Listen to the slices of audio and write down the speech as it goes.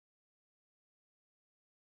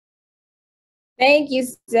Thank you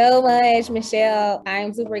so much, Michelle.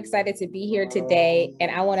 I'm super excited to be here today, and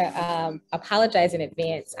I want to apologize in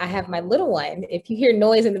advance. I have my little one. If you hear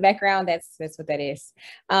noise in the background, that's what that is.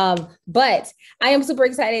 But I am super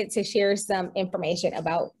excited to share some information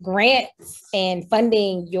about grants and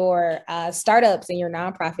funding your startups and your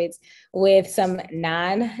nonprofits with some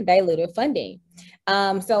non-dilutive funding.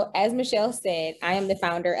 So as Michelle said, I am the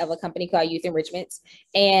founder of a company called Youth Enrichments,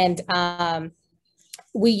 and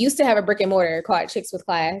we used to have a brick and mortar called Chicks with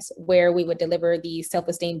Class, where we would deliver these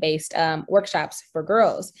self-esteem based workshops for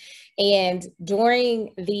girls. And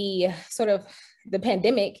during the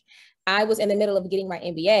pandemic, I was in the middle of getting my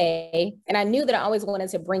MBA, and I knew that I always wanted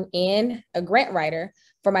to bring in a grant writer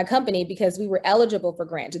for my company because we were eligible for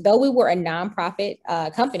grants. Though we were a nonprofit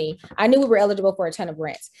company, I knew we were eligible for a ton of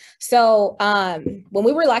grants. So when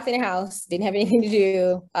we were locked in the house, didn't have anything to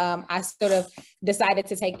do, I sort of decided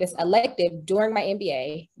to take this elective during my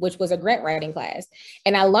MBA, which was a grant writing class.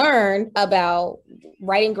 And I learned about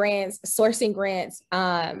writing grants, sourcing grants,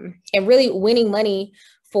 and really winning money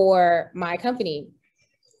for my company.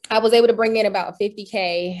 I was able to bring in about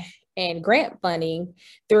 $50K and grant funding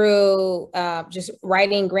through just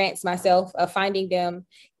writing grants myself, finding them.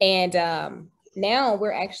 And now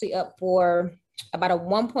we're actually up for about a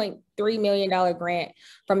 $1.3 million grant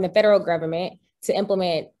from the federal government to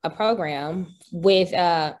implement a program with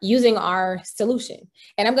using our solution.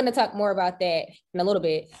 And I'm going to talk more about that in a little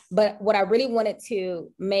bit. But what I really wanted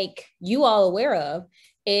to make you all aware of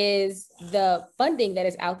is the funding that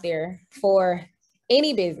is out there for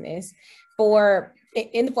any business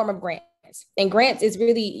in the form of grants. And grants is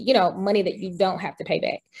really, money that you don't have to pay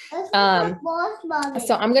back.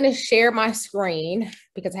 So I'm going to share my screen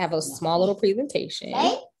because I have a small little presentation.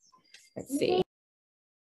 Let's see.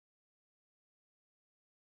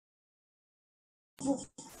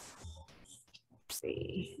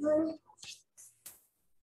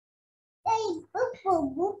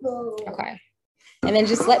 Okay. And then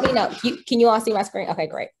just let me know. Can you all see my screen? Okay,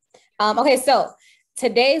 great. Okay, so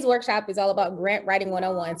today's workshop is all about Grant Writing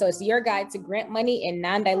 101. So it's your guide to grant money and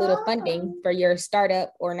non-dilutive funding for your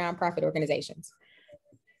startup or nonprofit organizations.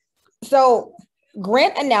 So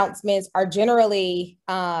grant announcements are generally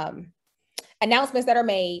announcements that are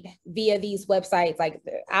made via these websites,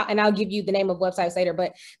 and I'll give you the name of websites later,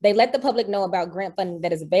 but they let the public know about grant funding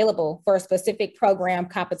that is available for a specific program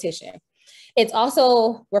competition. It's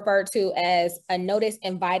also referred to as a notice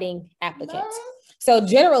inviting applicants. So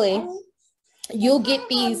generally, you'll get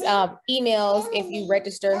these emails if you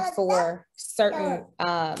register for certain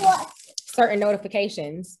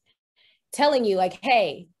notifications telling you like,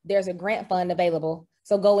 hey, there's a grant fund available.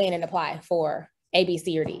 So go in and apply for A, B,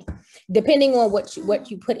 C, or D. Depending on what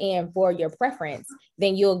you put in for your preference,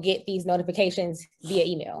 then you'll get these notifications via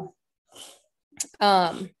email.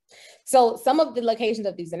 So some of the locations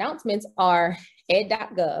of these announcements are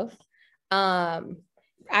ed.gov. I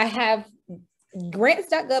have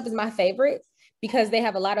grants.gov is my favorite because they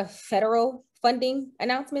have a lot of federal funding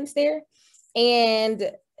announcements there.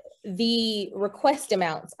 And the request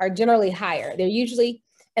amounts are generally higher. They're usually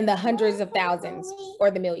in the hundreds of thousands or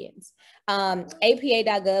the millions.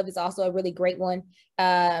 APA.gov is also a really great one.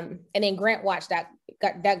 And then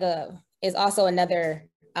grantwatch.gov is also another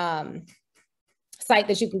site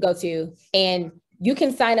that you can go to, and you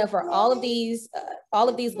can sign up for all of these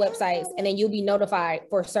websites, and then you'll be notified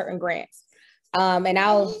for certain grants. And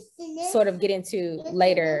I'll sort of get into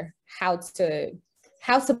later how to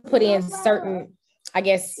put in certain, I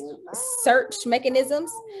guess, search mechanisms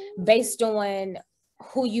based on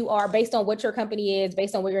who you are, based on what your company is,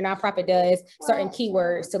 based on what your nonprofit does, certain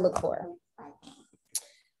keywords to look for.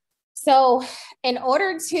 So in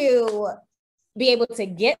order to be able to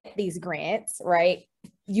get these grants, right,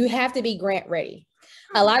 you have to be grant ready.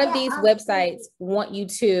 A lot of these websites want you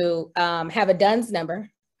to have a DUNS number.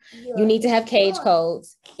 You need to have cage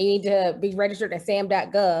codes. You need to be registered in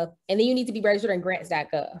sam.gov, and then you need to be registered in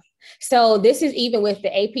grants.gov. So this is even with the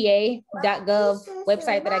apa.gov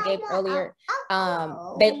website that I gave earlier.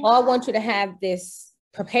 They all want you to have this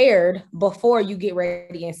prepared before you get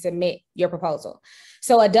ready and submit your proposal.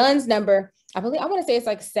 So a DUNS number, I want to say it's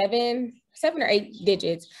like seven or 8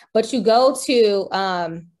 digits, but you go to,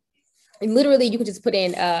 literally you can just put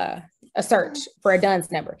in a search for a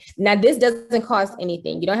DUNS number. Now this doesn't cost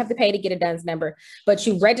anything. You don't have to pay to get a DUNS number, but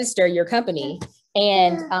you register your company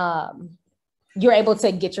and you're able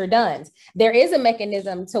to get your DUNS. There is a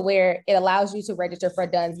mechanism to where it allows you to register for a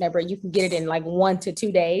DUNS number. You can get it in like 1 to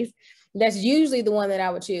 2 days. That's usually the one that I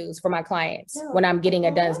would choose for my clients when I'm getting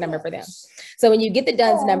a DUNS number for them. So when you get the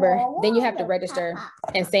DUNS number, then you have to register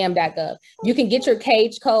in sam.gov. You can get your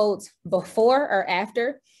cage codes before or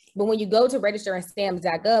after. But when you go to register in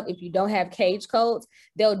SAMS.gov, if you don't have cage codes,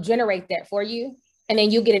 they'll generate that for you. And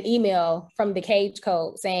then you get an email from the cage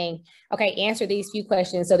code saying, okay, answer these few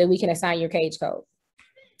questions so that we can assign your cage code.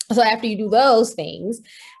 So after you do those things,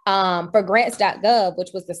 for grants.gov, which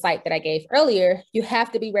was the site that I gave earlier, you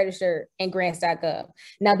have to be registered in grants.gov.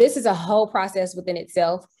 Now, this is a whole process within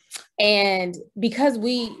itself. And because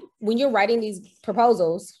when you're writing these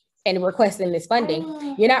proposals and requesting this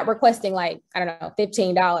funding, you're not requesting like, I don't know,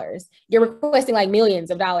 $15. You're requesting like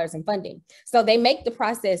millions of dollars in funding. So they make the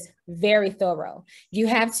process very thorough. You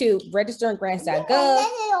have to register in grants.gov,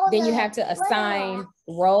 then you have to assign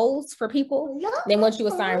roles for people. Then once you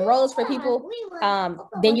assign roles for people,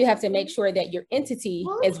 then you have to make sure that your entity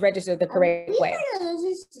is registered the correct way.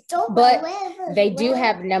 But they do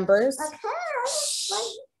have numbers.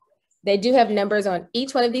 They do have numbers on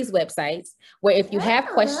each one of these websites where if you have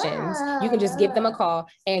questions, you can just give them a call.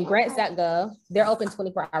 And grants.gov, they're open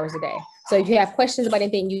 24 hours a day. So if you have questions about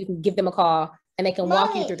anything, you can give them a call and they can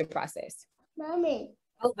walk you through the process.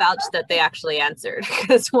 I'll vouch that they actually answered,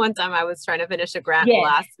 because one time I was trying to finish a grant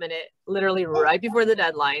last minute, literally right before the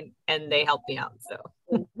deadline, and they helped me out. So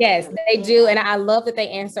yes, they do. And I love that they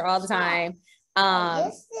answer all the time.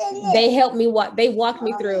 They helped me they walked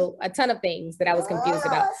me through a ton of things that I was confused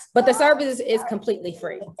about, but the service is completely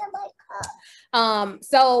free.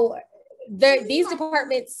 So these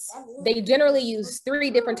departments, they generally use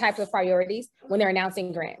 3 different types of priorities when they're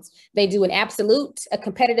announcing grants. They do an absolute, a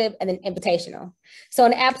competitive, and an invitational. So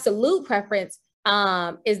an absolute preference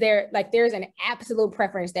there's an absolute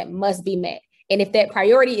preference that must be met. And if that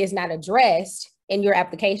priority is not addressed in your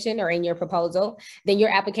application or in your proposal, then your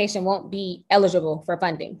application won't be eligible for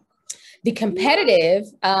funding. The competitive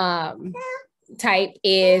type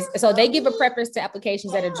is, so they give a preference to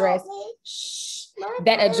applications that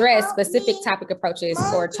address specific topic approaches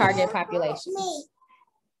or target populations.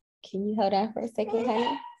 Can you hold on for a second,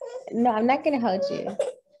 honey? No, I'm not gonna hold you.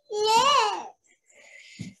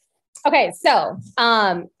 Okay, so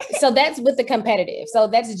that's with the competitive. So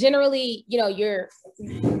that's generally,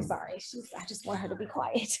 sorry, I just want her to be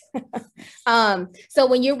quiet. So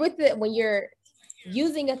when you're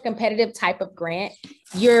using a competitive type of grant,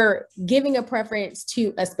 you're giving a preference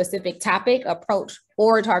to a specific topic, approach,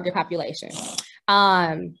 or target population.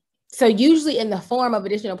 So usually in the form of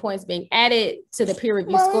additional points being added to the peer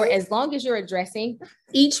review score, as long as you're addressing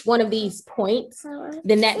each one of these points,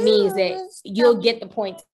 then that means that you'll get the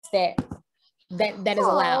points that is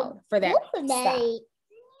allowed for that.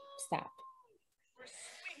 Stop.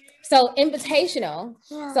 So invitational.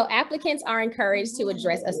 So applicants are encouraged to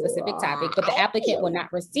address a specific topic, but the applicant will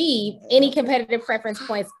not receive any competitive preference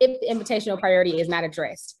points if the invitational priority is not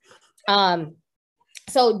addressed.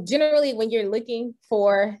 So generally, when you're looking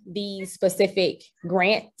for the specific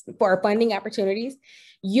grant for funding opportunities,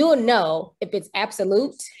 you'll know if it's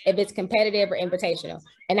absolute, if it's competitive, or invitational.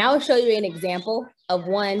 And I'll show you an example of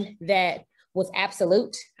one that was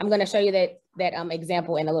absolute. I'm going to show you that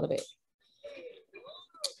example in a little bit.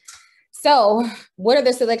 So what are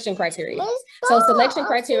the selection criteria? So selection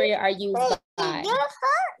criteria are used by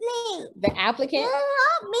the applicant.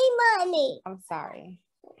 I'm sorry.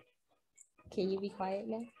 Can you be quiet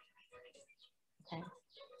now? Okay.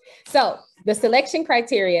 So the selection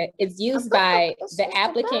criteria is used by the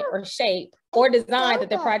applicant or shape or design that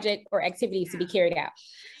the project or activity is to be carried out.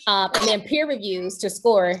 And then peer reviews to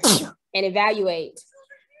score and evaluate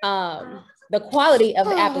the quality of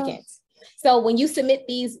the applicants. So when you submit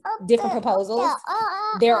these different proposals,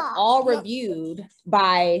 they're all reviewed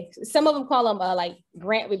by, some of them call them like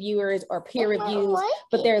grant reviewers or peer reviews,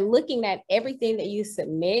 but they're looking at everything that you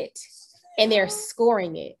submit and they're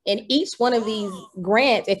scoring it. And each one of these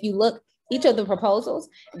grants, if you look, each of the proposals,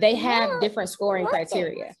 they have different scoring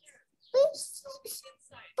criteria.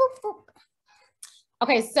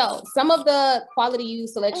 Okay, so some of the quality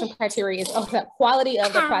use selection criteria is the quality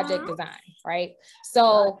of the project design, right?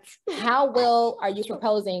 So how well are you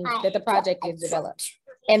proposing that the project is developed?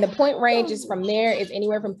 And the point range is from there is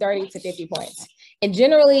anywhere from 30 to 50 points. And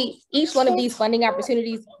generally, each one of these funding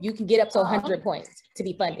opportunities, you can get up to 100 points to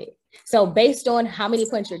be funded. So based on how many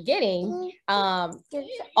points you're getting, all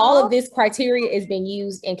of this criteria is being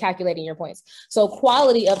used in calculating your points. So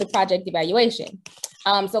quality of the project evaluation.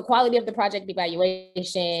 So quality of the project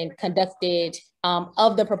evaluation conducted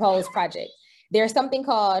of the proposed project. There's something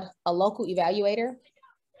called a local evaluator,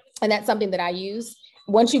 and that's something that I use.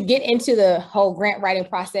 Once you get into the whole grant writing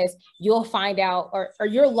process, you'll find out, or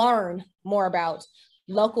you'll learn more about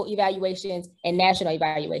local evaluations, and national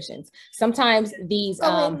evaluations. Sometimes these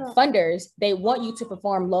funders, they want you to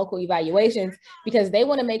perform local evaluations because they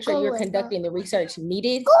want to make sure you're conducting the research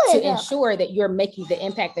needed to ensure that you're making the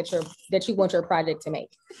impact that you want your project to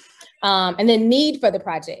make. And then need for the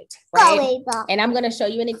project, right? And I'm going to show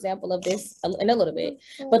you an example of this in a little bit,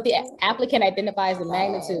 but the applicant identifies the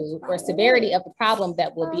magnitude or severity of the problem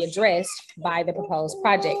that will be addressed by the proposed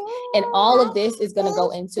project. And all of this is going to go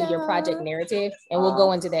into your project narrative, and we'll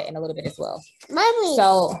go into that in a little bit as well.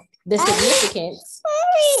 So the significance.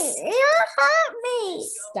 You hurt me.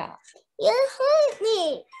 Stop. You hurt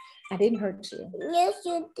me. I didn't hurt you. Yes,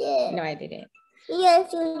 you did. No, I didn't.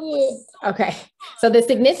 Yes, you did. Okay, so the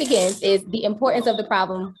significance is the importance of the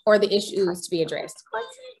problem or the issues to be addressed.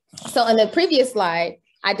 So in the previous slide,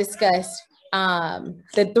 I discussed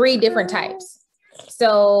the 3 different types.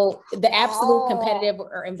 So the absolute, competitive,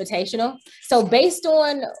 or invitational. So based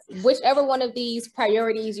on whichever one of these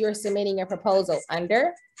priorities you're submitting a proposal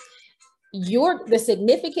under, the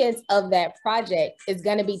significance of that project is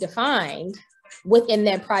going to be defined within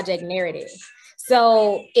that project narrative.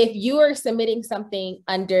 So if you are submitting something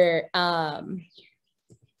under an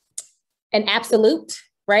absolute,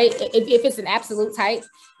 right? If it's an absolute type,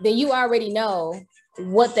 then you already know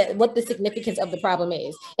what the significance of the problem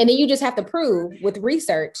is. And then you just have to prove with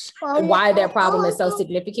research why their problem is so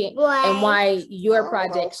significant and why your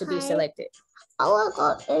project should be selected.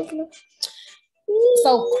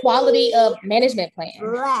 So quality of management plan.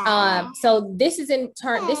 So this is in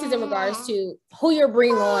regards to who you're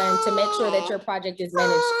bringing on to make sure that your project is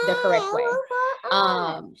managed the correct way.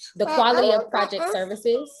 The quality of project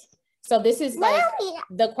services. So this is like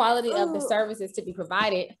the quality of the services to be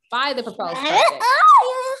provided by the proposed project.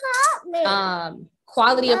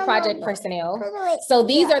 Quality of project personnel. So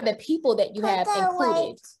these are the people that you have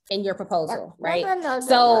included in your proposal, right?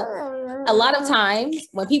 So a lot of times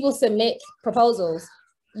when people submit proposals,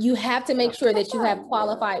 you have to make sure that you have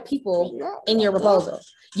qualified people in your proposal.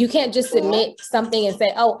 You can't just submit something and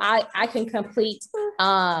say, oh, I can complete,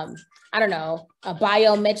 I don't know, a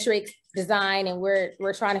biometrics design, and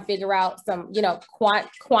we're trying to figure out some,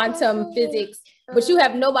 quantum physics, but you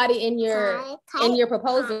have nobody in your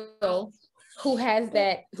proposal who has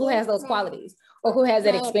those qualities or who has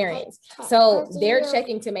that experience. So they're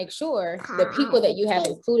checking to make sure the people that you have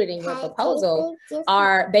included in your proposal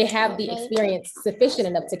they have the experience sufficient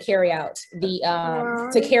enough to carry out the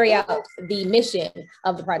mission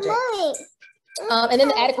of the project. And then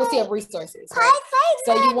the adequacy of resources. Right?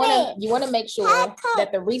 So you want to make sure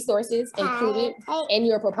that the resources included in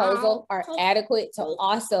your proposal are adequate to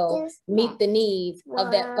also meet the needs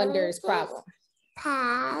of that funder's problem.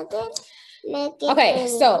 Okay,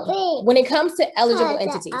 so when it comes to eligible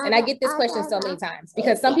entities, and I get this question so many times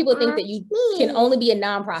because some people think that you can only be a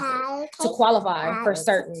nonprofit to qualify for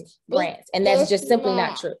certain grants, and that's just simply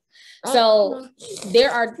not true. So there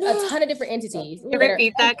are a ton of different entities. Can you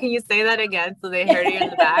repeat that? Can you say that again so they heard you in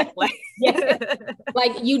the back?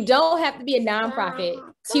 Like you don't have to be a nonprofit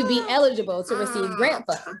to be eligible to receive grant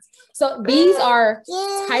funds. So these are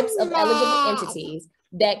types of eligible entities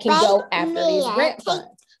that can go after these grant funds.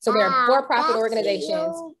 So there are for-profit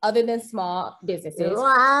organizations other than small businesses,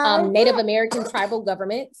 Native American tribal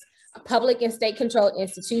governments, public and state-controlled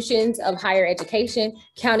institutions of higher education,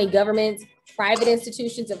 county governments, private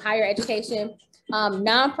institutions of higher education,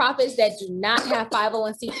 nonprofits that do not have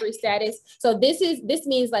 501c3 status. So this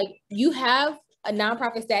means like you have a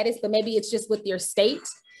nonprofit status, but maybe it's just with your state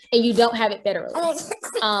and you don't have it federally.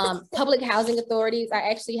 Public housing authorities. I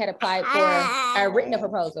actually had applied for, I written a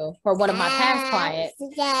proposal for one of my past clients,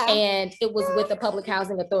 and it was with the public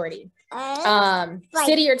housing authority.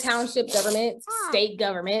 City or township governments, state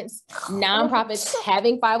governments, nonprofits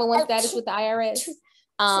having 501 status with the IRS.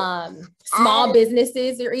 Small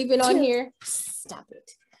businesses are even on here. Stop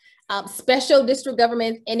it. Special district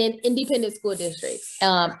governments, and then independent school districts,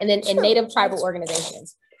 and then native tribal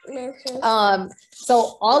organizations.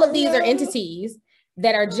 So all of these are entities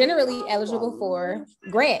that are generally eligible for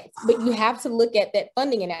grants, but you have to look at that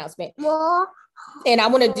funding announcement. And I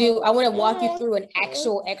want to walk you through an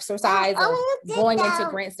actual exercise of going into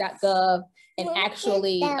grants.gov and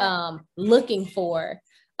actually looking for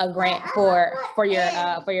a grant for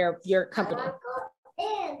your company.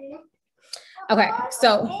 Okay,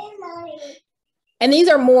 so, and these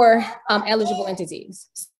are more eligible entities.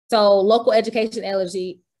 So local education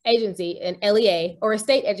agency, an LEA, or a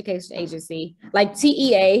state education agency, like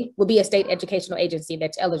TEA would be a state educational agency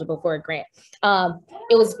that's eligible for a grant.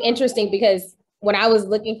 It was interesting because when I was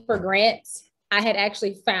looking for grants, I had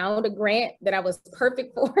actually found a grant that I was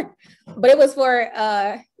perfect for, but it was for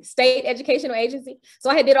a state educational agency. So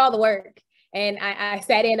I did all the work. And I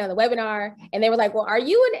sat in on the webinar and they were like, well, are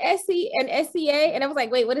you an SCA? And I was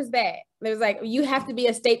like, wait, what is that? And it was like, you have to be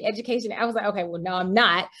a state education. I was like, okay, well, no, I'm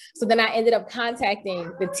not. So then I ended up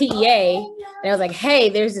contacting the TEA and I was like, hey,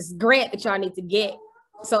 there's this grant that y'all need to get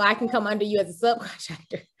so I can come under you as a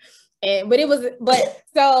subcontractor. You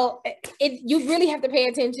really have to pay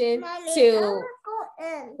attention to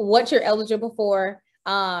what you're eligible for.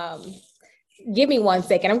 Give me 1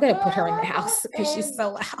 second. I'm going to put her in the house because she's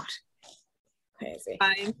so loud. Crazy.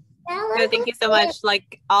 Fine. No, thank you so much.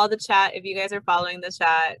 Like all the chat, if you guys are following the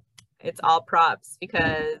chat, it's all props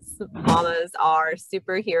because mamas are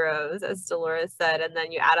superheroes, as Dolores said. And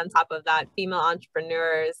then you add on top of that female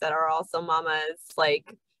entrepreneurs that are also mamas,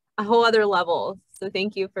 like a whole other level. So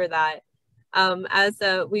thank you for that.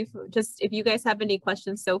 If you guys have any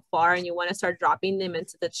questions so far and you want to start dropping them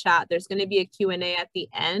into the chat, there's going to be a Q&A at the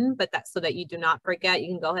end, but that's so that you do not forget, you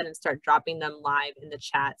can go ahead and start dropping them live in the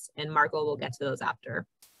chats and Margo will get to those after.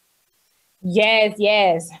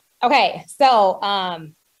 Yes. Okay. So,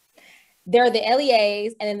 there are the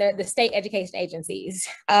LEAs and then there are the state education agencies.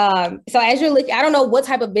 So as you're looking, I don't know what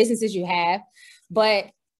type of businesses you have, but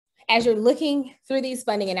as you're looking through these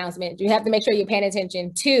funding announcements, you have to make sure you're paying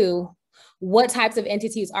attention to what types of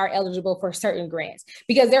entities are eligible for certain grants,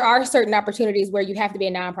 because there are certain opportunities where you have to be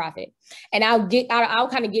a nonprofit. And I'll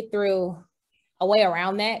kind of get through a way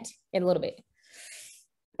around that in a little bit.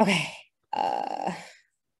 Okay.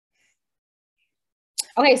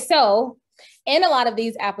 Okay, so in a lot of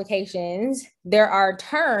these applications, there are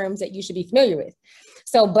terms that you should be familiar with.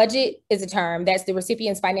 So budget is a term that's the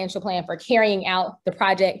recipient's financial plan for carrying out the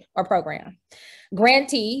project or program.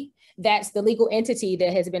 Grantee, that's the legal entity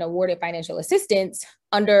that has been awarded financial assistance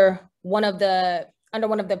under one of the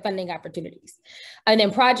funding opportunities. And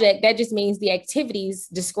then project, that just means the activities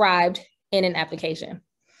described in an application.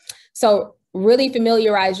 So really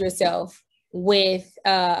familiarize yourself with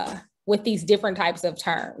these different types of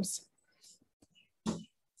terms.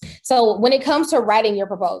 So when it comes to writing your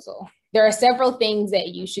proposal, there are several things that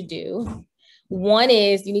you should do. One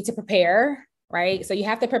is you need to prepare, right? So you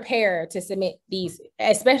have to prepare to submit these,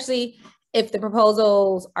 especially if the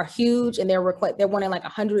proposals are huge and they're wanting like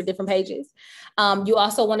 100 different pages. You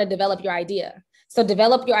also want to develop your idea. So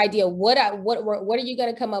develop your idea. What are you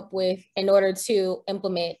going to come up with in order to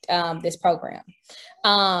implement this program?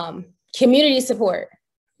 Community support.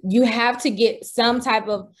 You have to get some type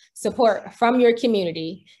of support from your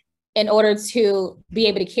community in order to be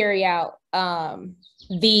able to carry out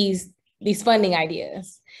these funding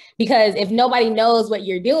ideas. Because if nobody knows what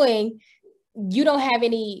you're doing, you don't have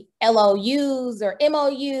any LOUs or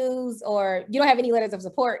MOUs, or you don't have any letters of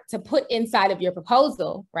support to put inside of your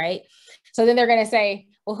proposal, right? So then they're going to say,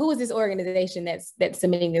 well, who is this organization that's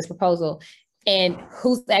submitting this proposal, and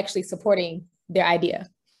who's actually supporting their idea?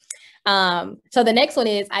 So the next one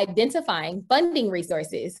is identifying funding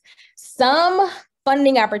resources. Some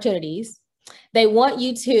funding opportunities, they want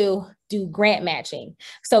you to do grant matching.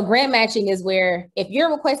 So grant matching is where if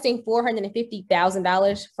you're requesting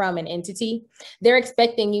 $450,000 from an entity, they're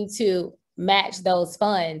expecting you to match those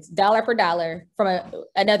funds dollar for dollar from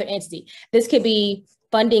another entity. This could be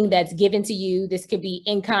funding that's given to you. This could be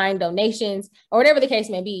in-kind donations or whatever the case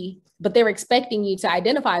may be, but they're expecting you to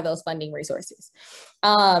identify those funding resources.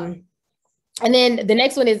 And then the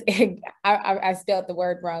next one is, I spelled the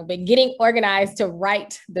word wrong, but getting organized to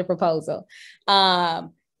write the proposal.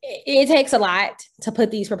 It takes a lot to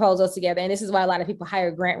put these proposals together. And this is why a lot of people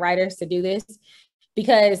hire grant writers to do this,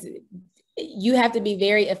 because you have to be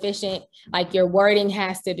very efficient. Like your wording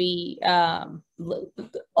has to be on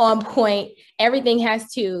point.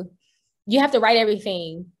 You have to write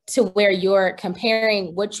everything to where you're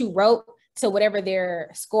comparing what you wrote to whatever their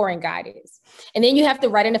scoring guide is. And then you have to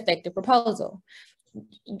write an effective proposal.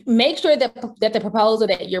 Make sure that the proposal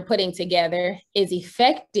that you're putting together is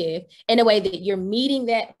effective in a way that you're meeting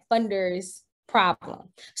that funder's problem.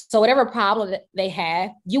 So whatever problem that they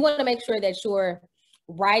have, you want to make sure that you're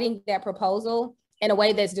writing that proposal in a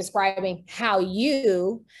way that's describing how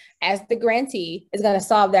you, as the grantee, is going to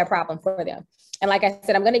solve that problem for them. And like I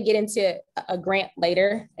said, I'm going to get into a grant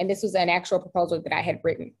later, and this was an actual proposal that I had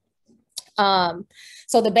written.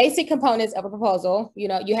 So the basic components of a proposal,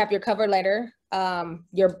 you have your cover letter,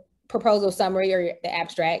 your proposal summary or the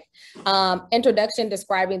abstract, introduction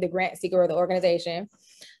describing the grant seeker or the organization,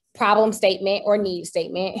 problem statement or need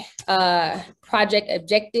statement, project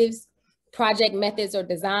objectives, project methods or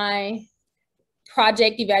design,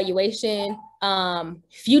 project evaluation,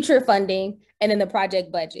 future funding, and then the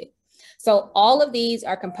project budget. So all of these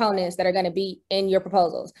are components that are going to be in your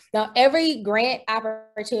proposals. Now, every grant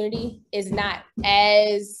opportunity is not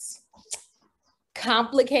as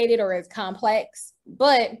complicated or as complex,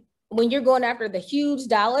 but when you're going after the huge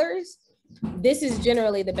dollars, this is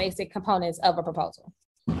generally the basic components of a proposal.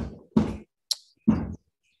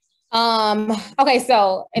 Okay,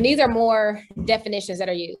 so, and these are more definitions that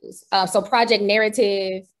are used. So project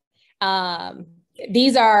narrative,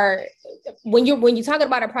 these are, when you're talking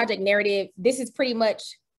about a project narrative, this is pretty much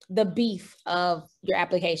the beef of your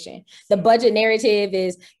application. The budget narrative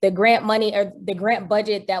is the grant money or the grant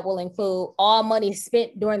budget that will include all money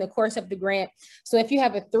spent during the course of the grant. So if you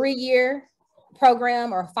have a 3-year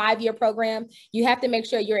program or a 5-year program, you have to make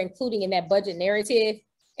sure you're including in that budget narrative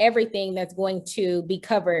everything that's going to be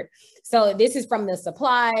covered. So this is from the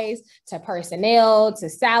supplies to personnel, to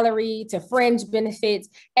salary, to fringe benefits.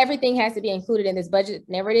 Everything has to be included in this budget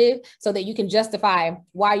narrative so that you can justify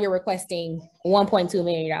why you're requesting $1.2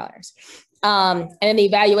 million. And then the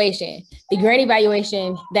evaluation, the grant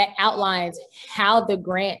evaluation that outlines how the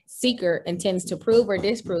grant seeker intends to prove or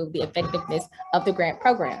disprove the effectiveness of the grant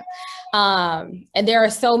program. And there are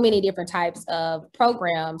so many different types of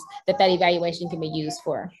programs that evaluation can be used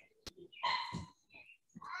for.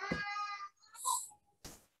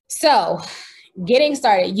 So getting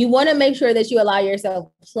started, you want to make sure that you allow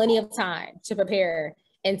yourself plenty of time to prepare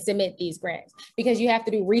and submit these grants, because you have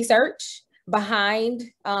to do research behind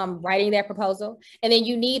writing that proposal. And then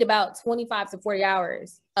you need about 25 to 40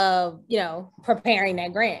 hours of, preparing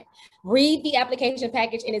that grant. Read the application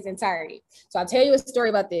package in its entirety. So I'll tell you a story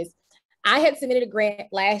about this. I had submitted a grant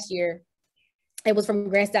last year. It was from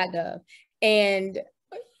grants.gov. And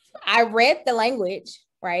I read the language,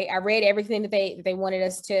 right? I read everything that they wanted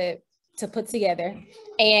us to put together.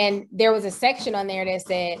 And there was a section on there that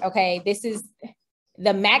said, okay, this is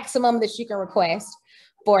the maximum that you can request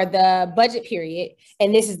for the budget period.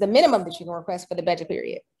 And this is the minimum that you can request for the budget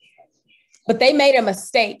period. But they made a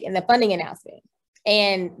mistake in the funding announcement.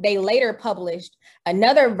 And they later published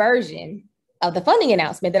another version of the funding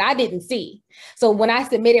announcement that I didn't see. So when I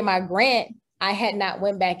submitted my grant, I had not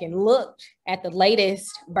went back and looked at the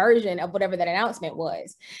latest version of whatever that announcement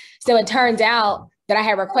was. So it turns out that I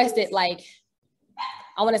had requested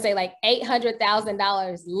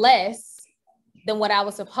 $800,000 less than what I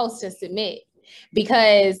was supposed to submit,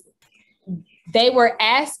 because they were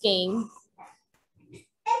asking,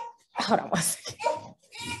 hold on one second.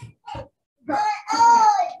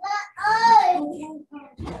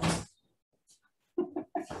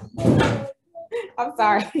 I'm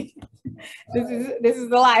sorry. This is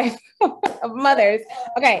the life of mothers.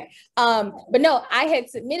 Okay. But no, I had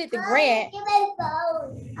submitted the grant.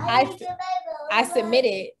 I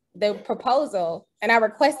submitted the proposal and I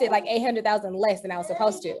requested like $800,000 less than I was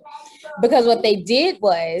supposed to, because what they did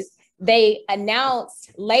was they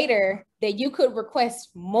announced later that you could request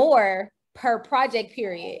more per project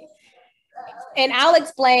period. And I'll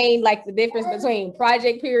explain like the difference between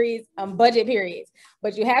project periods and budget periods,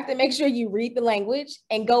 but you have to make sure you read the language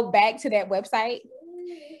and go back to that website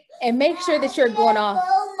and make sure that you're going off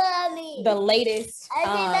the latest,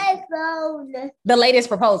 the latest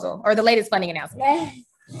proposal or the latest funding announcement.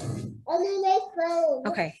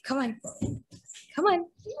 Okay, come on. Come on.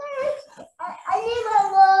 I need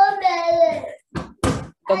my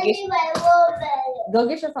watermelon. Go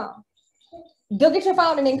get your phone. Go get your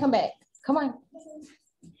phone and then come back. Come on.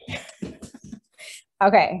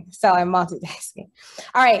 Okay, so I'm multitasking.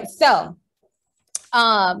 All right, so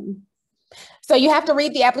you have to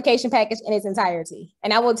read the application package in its entirety.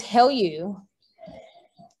 And I will tell you,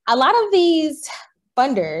 a lot of these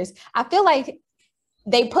funders, I feel like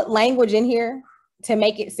they put language in here to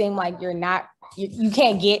make it seem like you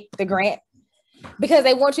can't get the grant, because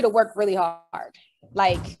they want you to work really hard.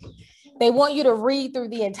 Like, they want you to read through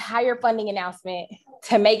the entire funding announcement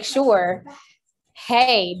to make sure,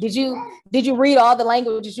 hey, did you read all the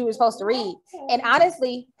languages you were supposed to read? And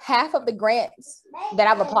honestly, half of the grants that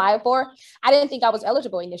I've applied for, I didn't think I was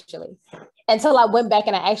eligible initially until I went back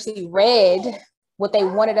and I actually read what they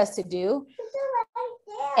wanted us to do.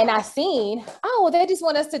 And I seen, oh, they just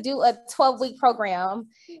want us to do a 12-week program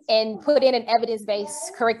and put in an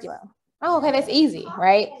evidence-based curriculum. Oh, okay, that's easy,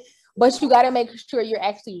 right? But you got to make sure you're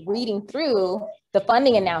actually reading through the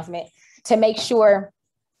funding announcement to make sure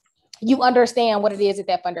you understand what it is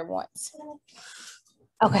that funder wants.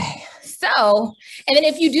 Okay, so, and then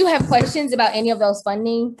if you do have questions about any of those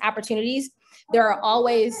funding opportunities, there are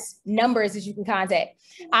always numbers that you can contact.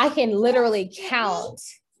 I can literally count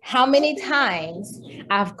how many times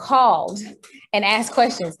I've called and asked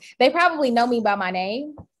questions. They probably know me by my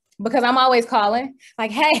name, because I'm always calling,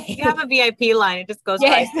 like, hey. You have a VIP line. It just goes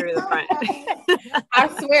right through the front. I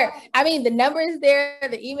swear. I mean, the number is there,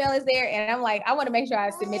 the email is there, and I'm like, I want to make sure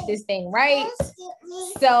I submit this thing right.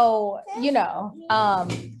 So, you know,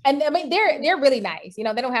 and I mean, they're really nice. You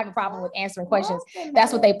know, they don't have a problem with answering questions.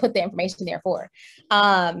 That's what they put the information there for.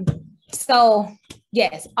 So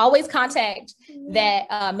yes, always contact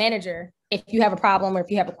that manager if you have a problem or if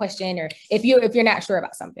you have a question or if you're not sure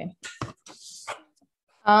about something.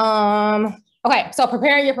 Okay, so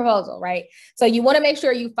preparing your proposal, right? So you want to make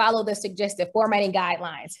sure you follow the suggested formatting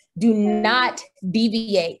guidelines. Do not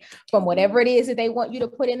deviate from whatever it is that they want you to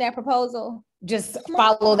put in that proposal. Just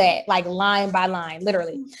follow that, like line by line,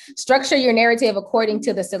 literally. Structure your narrative according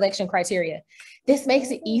to the selection criteria. This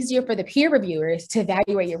makes it easier for the peer reviewers to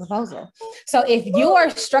evaluate your proposal. So if you are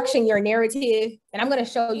structuring your narrative, and I'm going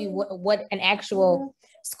to show you what an actual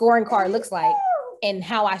scoring card looks like and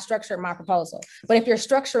how I structured my proposal. But if you're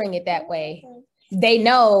structuring it that way, they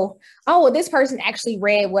know, oh, well, this person actually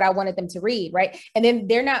read what I wanted them to read, right? And then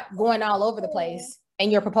they're not going all over the place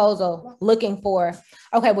in your proposal looking for,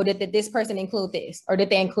 okay, well, did this person include this or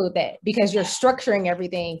did they include that? Because you're structuring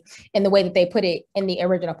everything in the way that they put it in the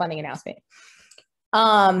original funding announcement.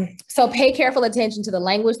 So pay careful attention to the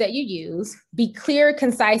language that you use. Be clear,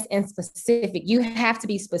 concise, and specific. You have to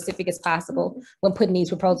be specific as possible when putting these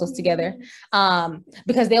proposals together,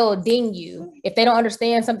 because they'll ding you. If they don't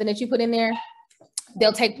understand something that you put in there,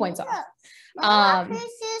 they'll take points off.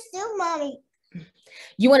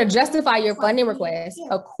 You want to justify your funding request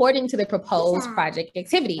according to the proposed project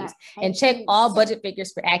activities and check all budget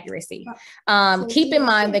figures for accuracy. Keep in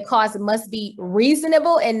mind that costs must be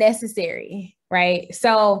reasonable and necessary, right?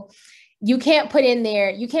 So you can't put in there,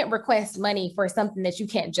 you can't request money for something that you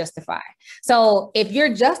can't justify. So if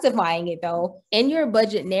you're justifying it though, in your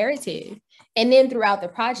budget narrative, and then throughout the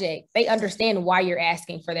project, they understand why you're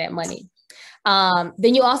asking for that money.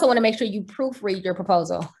 Then you also want to make sure you proofread your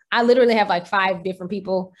proposal. I literally have like 5 different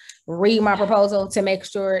people read my proposal to make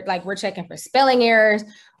sure, like, we're checking for spelling errors,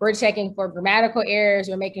 we're checking for grammatical errors,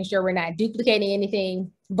 we're making sure we're not duplicating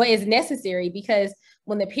anything, but it's necessary because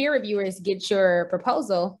when the peer reviewers get your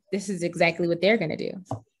proposal, this is exactly what they're going to do.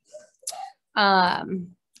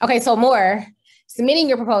 Okay, so more, submitting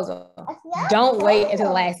your proposal. Don't wait until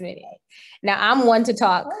the last minute. Now, I'm one to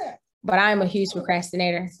talk, but I'm a huge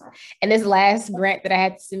procrastinator. And this last grant that I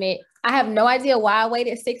had to submit, I have no idea why I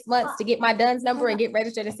waited 6 months to get my DUNS number and get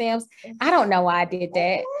registered at SAMS. I don't know why I did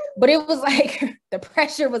that, but it was like the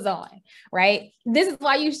pressure was on, right? This is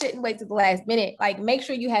why you shouldn't wait to the last minute. Like, make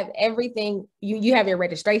sure you have everything, you have your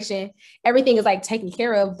registration, everything is like taken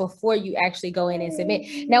care of before you actually go in and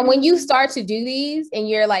submit. Now, when you start to do these and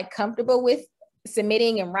you're like comfortable with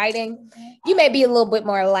submitting and writing, you may be a little bit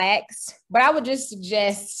more lax, but I would just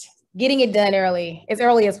suggest getting it done early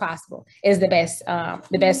as possible is the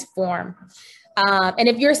best form. And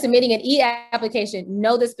if you're submitting an e-application,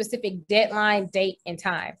 know the specific deadline, date, and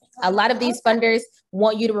time. A lot of these funders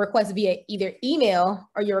want you to request via either email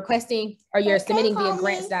or you're submitting via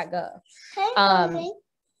grants.gov.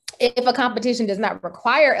 If a competition does not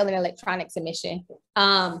require an electronic submission,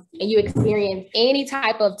 and you experience any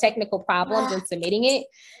type of technical problems in submitting it,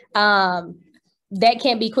 that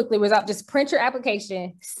can be quickly resolved. Just print your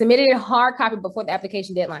application, submit it in hard copy before the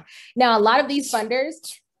application deadline. Now, a lot of these funders,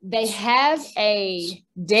 they have a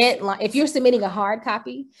deadline. If you're submitting a hard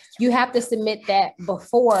copy, you have to submit that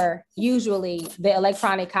before usually the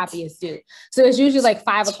electronic copy is due. So it's usually like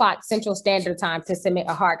 5 o'clock Central Standard Time to submit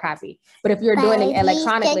a hard copy. But if you're doing it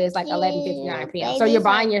electronically, it's like 11:59 p.m. So you're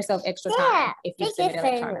buying yourself extra time if you submit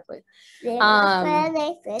electronically.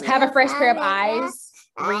 Have a fresh pair of eyes.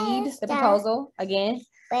 Read the proposal again,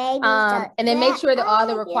 and then make sure that all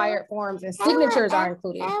the required forms and signatures are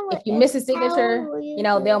included. If you miss a signature, you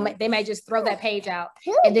know, they may just throw that page out,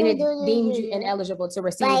 and then it deems you ineligible to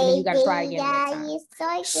receive, and then you got to try again next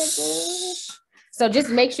time. So just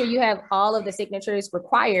make sure you have all of the signatures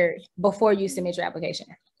required before you submit your application.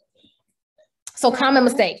 So common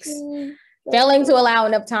mistakes: failing to allow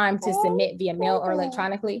enough time to submit via mail or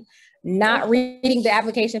electronically, not reading the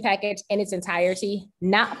application package in its entirety,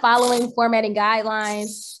 not following formatting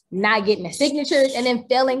guidelines, not getting the signatures, and then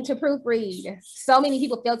failing to proofread. So many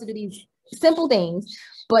people fail to do these simple things,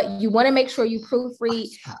 but you want to make sure you proofread,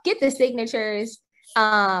 get the signatures,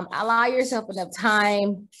 allow yourself enough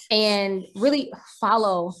time, and really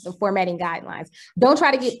follow the formatting guidelines. Don't try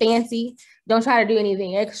to get fancy. Don't try to do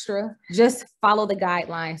anything extra. Just follow the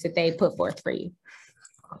guidelines that they put forth for you.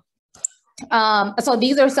 So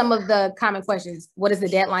these are some of the common questions. What is the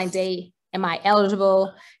deadline date? Am I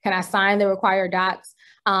eligible? Can I sign the required docs?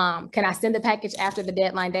 Can I send the package after the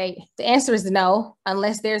deadline date? The answer is no,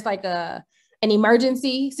 unless there's like an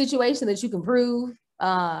emergency situation that you can prove.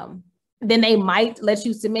 Then they might let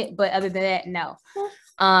you submit, but other than that, no.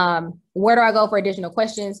 Where do I go for additional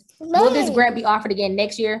questions? Will this grant be offered again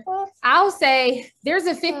next year? I'll say there's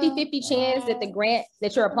a 50-50 chance that the grant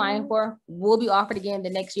that you're applying for will be offered again the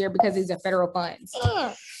next year because these are federal funds.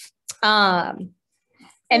 And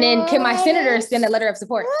then can my senator send a letter of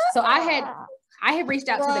support? So I had reached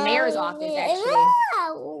out to the mayor's office actually,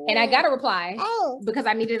 and I got a reply because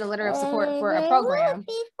I needed a letter of support for a program,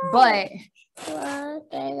 but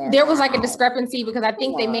there was like a discrepancy because I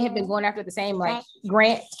think they may have been going after the same like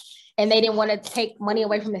grant and they didn't want to take money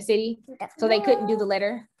away from the city, so they couldn't do the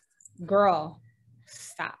letter. Girl,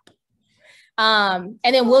 stop. And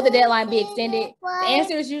then will the deadline be extended? The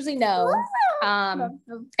answer is usually no. And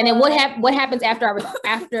then what happens after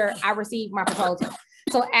I receive my proposal?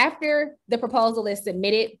 So after the proposal is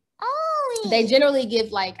submitted, they generally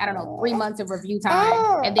give like, I don't know, 3 months of review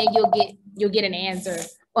time, and then you'll get an answer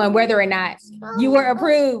on whether or not you were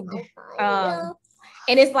approved.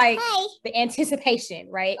 And it's like the anticipation,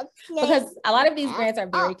 right? Because a lot of these grants are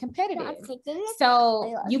very competitive.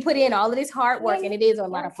 So you put in all of this hard work, and it is a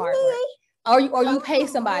lot of hard work. Or you pay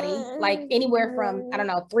somebody like anywhere from, I don't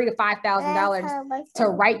know, $3,000 to $5,000 to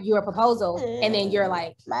write your proposal. And then you're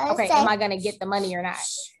like, okay, am I going to get the money or not?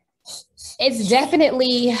 It's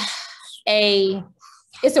definitely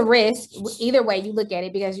it's a risk. Either way you look at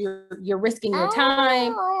it, because you're risking your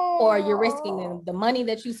time or you're risking the money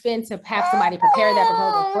that you spend to have somebody prepare that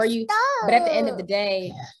proposal for you. But at the end of the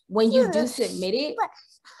day, when you do submit it,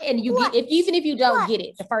 and you get, even if you don't get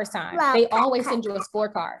it the first time, they always send you a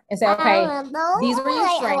scorecard and say, okay, these were your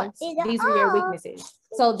strengths, these were your weaknesses.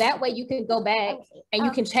 So that way you can go back and you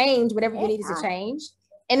can change whatever you needed to change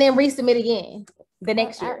and then resubmit again the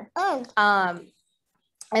next year.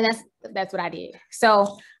 And that's what I did.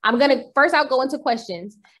 So I'll go into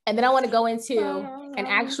questions, and then I want to go into an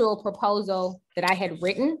actual proposal that I had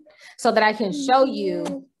written so that I can show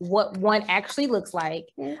you what one actually looks like,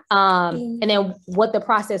 and then what the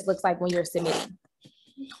process looks like when you're submitting.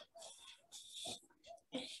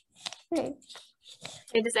 Okay,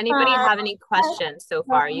 does anybody have any questions so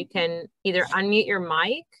far? You can either unmute your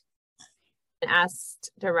mic and ask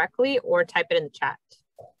directly or type it in the chat.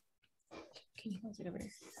 Can you close it over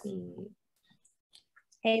there?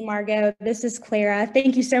 Hey, Margo, this is Clara.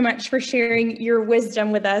 Thank you so much for sharing your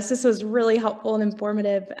wisdom with us. This was really helpful and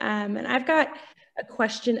informative. And I've got a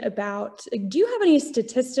question about, do you have any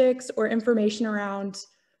statistics or information around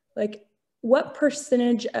like what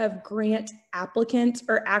percentage of grant applicants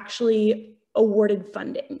are actually awarded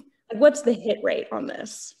funding? Like what's the hit rate on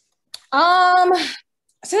this?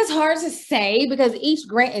 So it's hard to say because each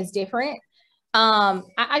grant is different.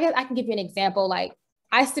 I guess I can give you an example. Like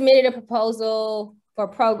I submitted a proposal for a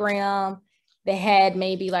program that had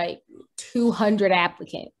maybe like 200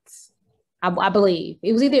 applicants. I believe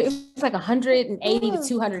it was like 180 to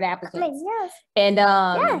 200 applicants. And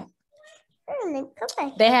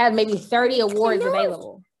they had maybe 30 awards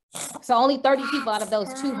available. So only 30 people out of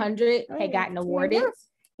those 200 had gotten awarded.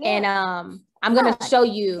 And I'm going to show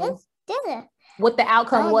you what the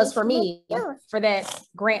outcome was for me for that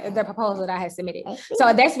grant, the proposal that I had submitted.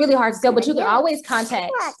 So that's really hard to tell, but you can always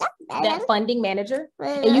contact that funding manager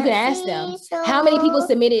and you can ask them how many people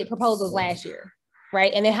submitted proposals last year,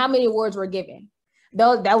 right? And then how many awards were given.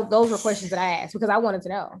 Those were questions that I asked because I wanted to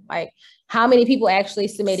know, like, how many people actually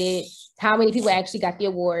submitted, how many people actually got the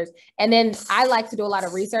awards. And then I like to do a lot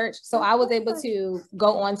of research. So I was able to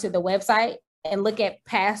go onto the website and look at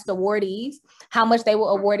past awardees, how much they were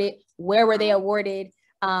awarded, where were they awarded.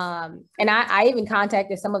 And I even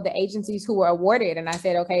contacted some of the agencies who were awarded. And I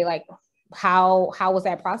said, okay, like, how was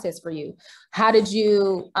that process for you? How did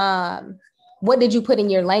you, what did you put in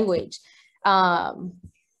your language? And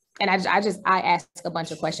I asked a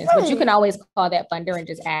bunch of questions, but you can always call that funder and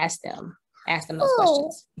just ask them those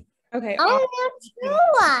questions. Okay.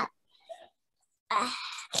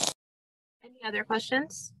 Any other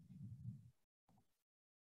questions?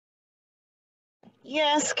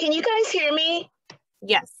 Yes, can you guys hear me?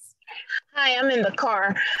 Yes. Hi, I'm in the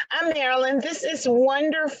car. I'm Marilyn. This is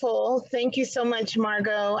wonderful. Thank you so much,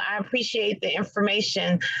 Margo. I appreciate the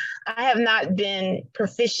information. I have not been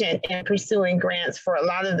proficient in pursuing grants for a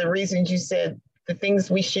lot of the reasons you said, the things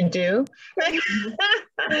we should do.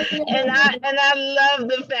 and I love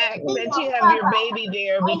the fact that you have your baby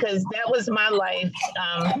there because that was my life.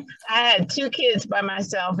 I had 2 kids by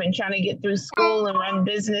myself and trying to get through school and run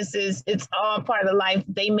businesses. It's all part of life.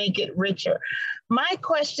 They make it richer. My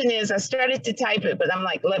question is, I started to type it, but I'm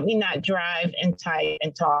like, let me not drive and type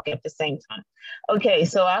and talk at the same time. Okay,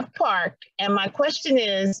 so I've parked and my question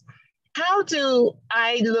is, how do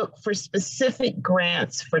I look for specific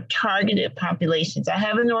grants for targeted populations? I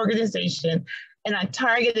have an organization and I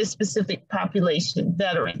target a specific population,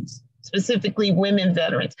 veterans, specifically women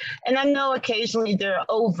veterans. And I know occasionally there are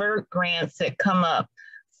overt grants that come up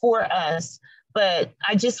for us, but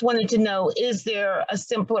I just wanted to know, is there a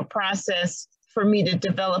simpler process for me to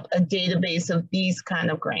develop a database of these kind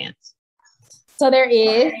of grants? So there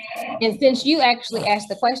is, and since you actually asked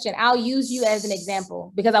the question, I'll use you as an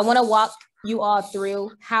example because I want to walk you all through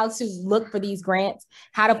how to look for these grants,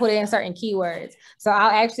 how to put in certain keywords. So I'll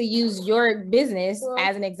actually use your business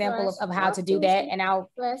as an example of how to do that. And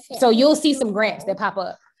so you'll see some grants that pop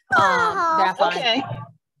up that I find. Okay.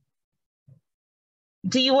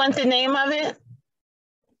 Do you want the name of it?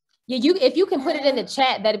 Yeah, if you can put it in the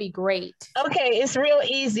chat, that'd be great. Okay, it's real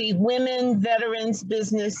easy. Women Veterans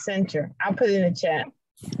Business Center. I'll put it in the chat.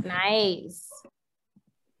 Nice.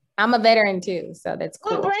 I'm a veteran too, so that's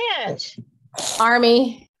cool. What branch?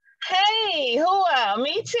 Army. Hey,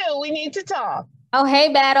 me too. We need to talk. Oh,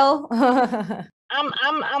 hey, Battle. I'm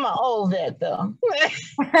an old vet though.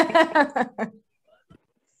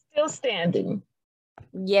 Still standing.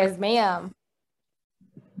 Yes, ma'am.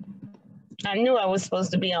 I knew I was supposed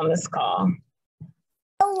to be on this call.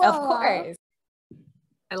 Of course.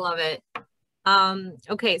 I love it.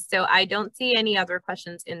 Okay, so I don't see any other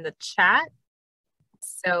questions in the chat.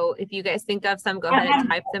 So if you guys think of some, go ahead and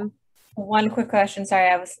type them. One quick question. Sorry,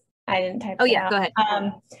 I didn't type. Oh yeah, go ahead.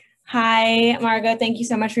 Hi, Margo. Thank you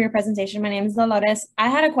so much for your presentation. My name is Dolores. I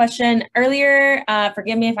had a question earlier.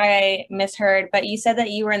 Forgive me if I misheard, but you said that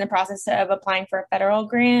you were in the process of applying for a federal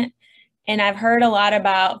grant. And I've heard a lot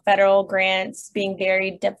about federal grants being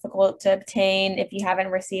very difficult to obtain if you haven't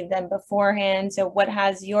received them beforehand. So what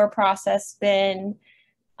has your process been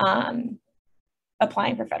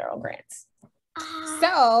applying for federal grants?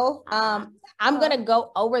 So I'm going to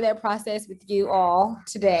go over that process with you all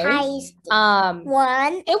today. It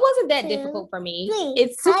wasn't that difficult for me.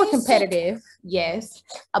 It's super competitive, yes,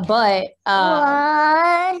 but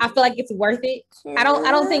I feel like it's worth it. I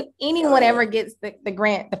don't think anyone ever gets the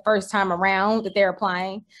grant the first time around that they're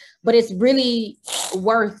applying, but it's really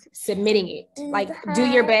worth submitting it. Like, do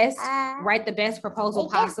your best, write the best proposal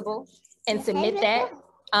possible, and submit that.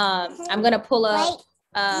 I'm going to pull up.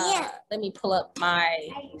 Let me pull up my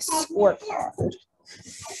scorecard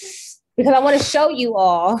because I want to show you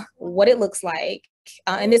all what it looks like.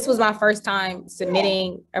 And this was my first time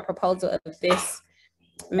submitting a proposal of this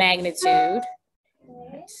magnitude.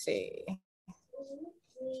 Let's see.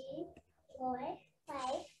 3, 4, 5.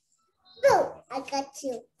 No, I got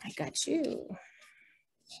you. I got you.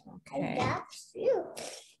 Okay. I got you.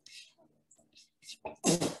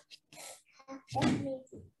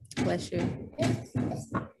 Bless you.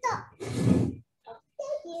 Stop. Thank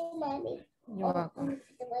you, Mommy. You're welcome.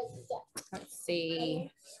 Let's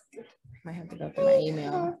see. Might have to go through my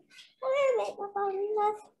email.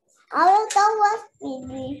 I don't want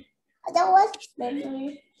baby. I don't want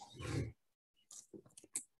baby.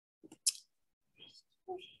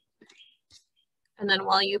 And then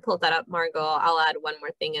while you pull that up, Margo, I'll add one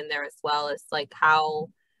more thing in there as well. It's like how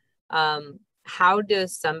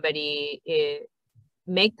does somebody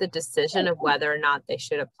make the decision of whether or not they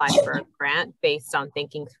should apply for a grant based on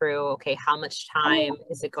thinking through, okay, how much time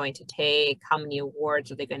is it going to take? How many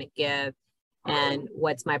awards are they going to give? And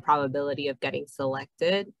what's my probability of getting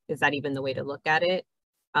selected? Is that even the way to look at it?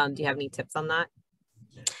 Do you have any tips on that?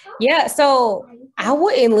 Yeah, so I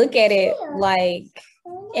wouldn't look at it like,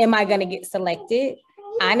 am I going to get selected?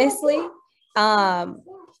 Honestly,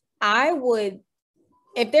 I would,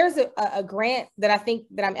 if there's a grant that I think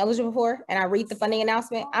that I'm eligible for and I read the funding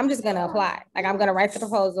announcement, I'm just going to apply. Like, I'm going to write the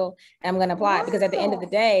proposal and I'm going to apply, because at the end of the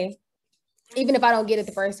day, even if I don't get it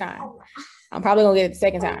the first time, I'm probably going to get it the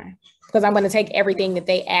second time, because I'm going to take everything that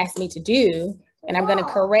they asked me to do and I'm going to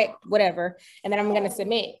correct whatever, and then I'm going to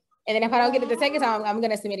submit. And then if I don't get it the second time, I'm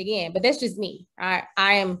going to submit again. But that's just me. I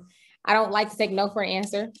don't like to take no for an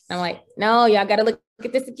answer. I'm like, no, y'all got to look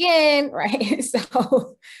at this again, right?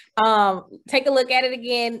 So take a look at it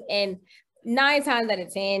again, and 9 times out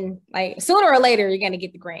of 10, like, sooner or later, you're going to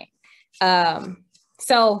get the grant.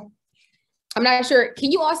 So I'm not sure.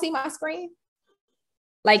 Can you all see my screen?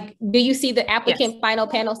 Like, do you see the applicant final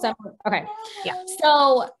panel summary? Okay. Yeah.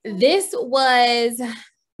 So this was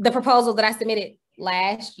the proposal that I submitted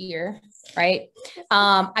last year, right?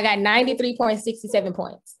 I got 93.67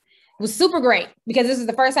 points. It was super great, because this is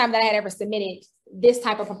the first time that I had ever submitted this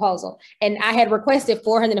type of proposal, and I had requested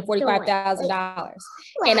 $445,000.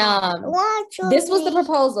 And this was the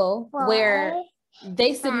proposal where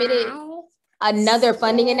they submitted another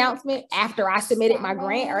funding announcement after I submitted my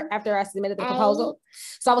grant, or after I submitted the proposal.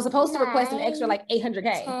 So I was supposed to request an extra like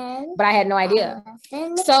 $800K, but I had no idea.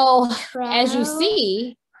 So as you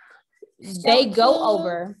see, they go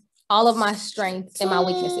over all of my strengths and my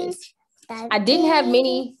weaknesses. I didn't have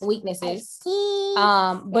many weaknesses,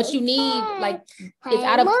 but you need like, it's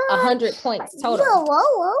out of 100 points total.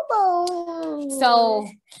 So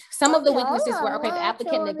some of the weaknesses were, okay, the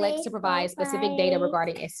applicant neglects to provide specific data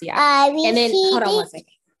regarding STI. And then, hold on one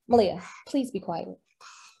second. Malia, please be quiet.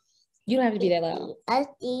 You don't have to be that loud.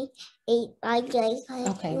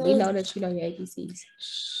 Okay, we know that you know your ABCs.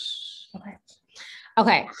 Okay.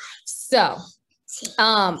 Okay, so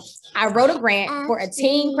I wrote a grant for a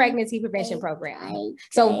teen pregnancy prevention program.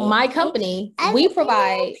 So my company, we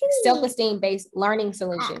provide self-esteem based learning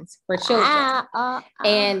solutions for children.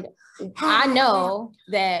 And I know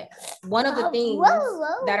that one of the things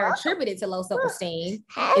that are attributed to low self-esteem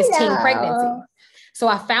is teen pregnancy. So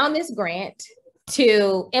I found this grant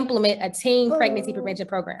to implement a teen pregnancy prevention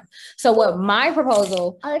program. So what my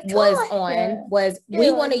proposal was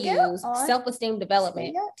we want to use self-esteem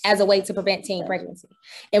development as a way to prevent teen pregnancy.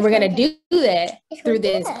 And we're going to do that through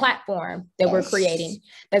this platform that we're creating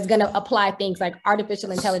that's going to apply things like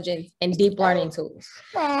artificial intelligence and deep learning tools.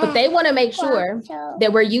 But they want to make sure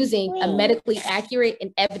that we're using a medically accurate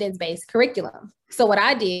and evidence-based curriculum. So what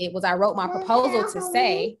I did was I wrote my proposal to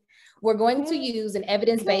say, we're going to use an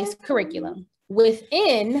evidence-based curriculum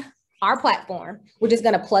within our platform. We're just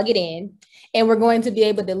going to plug it in, and we're going to be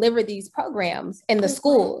able to deliver these programs in the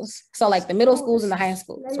schools. So like the middle schools and the high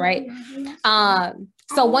schools, right?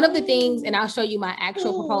 So one of the things, and I'll show you my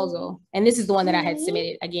actual proposal, and this is the one that I had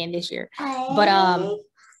submitted again this year. But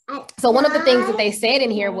so one of the things that they said in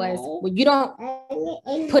here was, well, you don't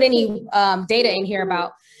put any data in here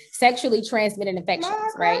about sexually transmitted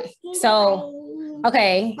infections, right? So,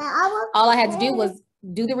 okay, all I had to do was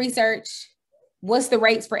do the research. What's the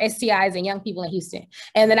rates for STIs in young people in Houston?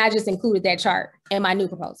 And then I just included that chart in my new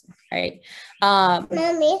proposal, right?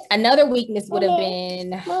 Another weakness would have been...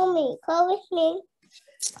 Mommy, come with me.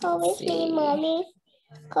 Come with me, Mommy.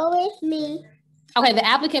 Come with me. Okay, the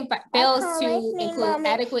applicant fails to include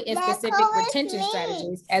adequate and specific retention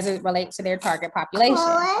strategies as it relates to their target population,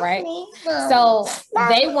 right? So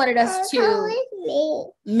they wanted us to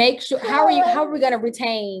make sure, how are we going to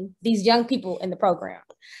retain these young people in the program?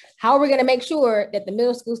 How are we going to make sure that the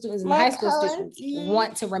middle school students and the high school students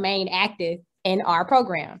want to remain active in our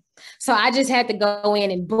program? So I just had to go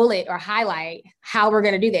in and bullet or highlight how we're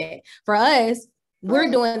going to do that. For us,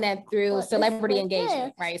 we're doing that through celebrity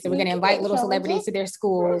engagement, right? So we're going to invite little celebrities to their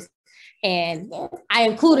schools. And I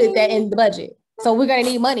included that in the budget. So we're going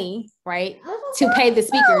to need money, right, to pay the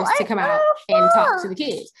speakers to come out and talk to the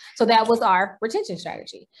kids. So that was our retention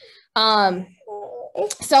strategy.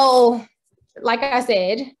 So like I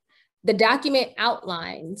said, the document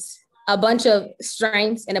outlines a bunch of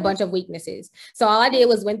strengths and a bunch of weaknesses. So all I did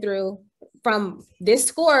was went through from this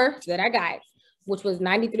score that I got, which was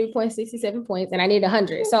 93.67 points, and I needed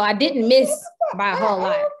 100. So I didn't miss by a whole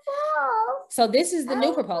lot. So this is the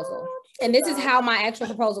new proposal. And this is how my actual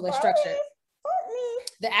proposal is structured.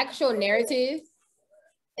 The actual narrative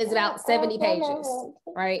is about 70 pages,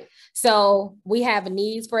 right? So we have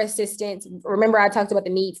needs for assistance. Remember, I talked about the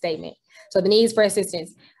need statement. So the needs for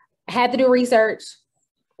assistance. I had to do research.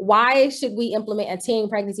 Why should we implement a teen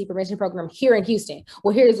pregnancy prevention program here in Houston?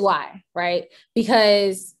 Well, here's why, right?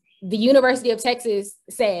 Because the University of Texas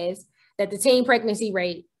says that the teen pregnancy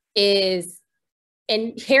rate is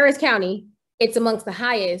in Harris County, it's amongst the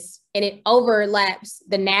highest, and it overlaps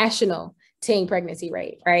the national teen pregnancy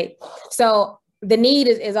rate, right? So the need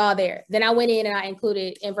is all there. Then I went in and I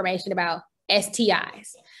included information about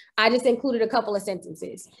STIs. I just included a couple of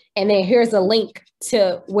sentences. And then here's a link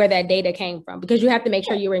to where that data came from, because you have to make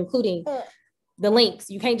sure you're including the links.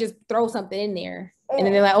 You can't just throw something in there and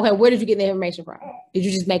then they're like, okay, where did you get the information from? Did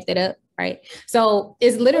you just make that up, right? So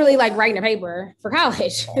it's literally like writing a paper for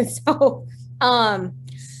college. So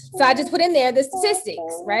I just put in there the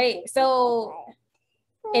statistics, right? So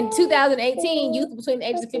in 2018, youth between the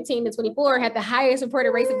ages of 15 and 24 had the highest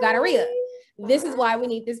reported rates of gonorrhea. This is why we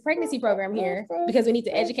need this pregnancy program here, because we need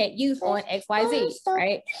to educate youth on XYZ,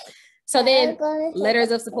 right? So then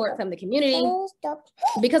letters of support from the community.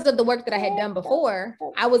 Because of the work that I had done before,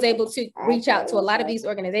 I was able to reach out to a lot of these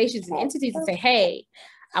organizations and entities and say, hey,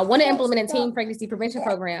 I want to implement a teen pregnancy prevention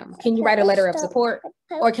program. Can you write a letter of support,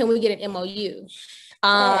 or can we get an MOU?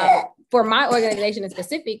 For my organization in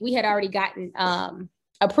specific, we had already gotten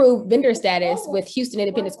approved vendor status with Houston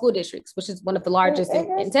Independent School Districts, which is one of the largest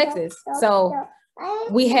in Texas. So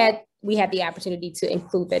we had the opportunity to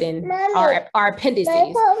include that in our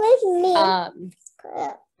appendices.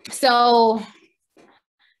 So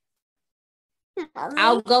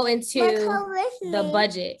I'll go into the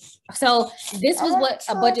budget. So this was what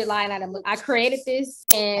a budget line item looked. I created this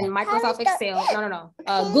in Microsoft Excel. No.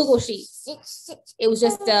 Google Sheets. It was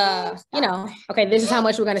just, okay, this is how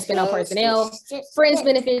much we're going to spend on personnel, fringe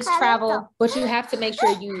benefits, travel, but you have to make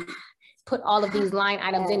sure you put all of these line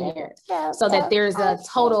items in here so that there's a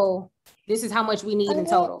total. This is how much we need in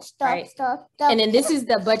total, right? And then this is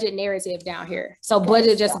the budget narrative down here. So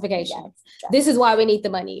budget justification. This is why we need the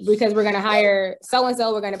money, because we're going to hire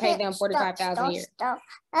so-and-so. We're going to pay them $45,000 a year.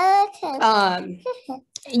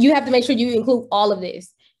 You have to make sure you include all of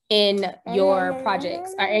this in your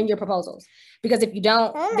projects or in your proposals, because if you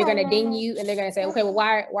don't, they're going to ding you and they're going to say, okay, well,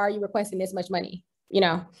 why are you requesting this much money?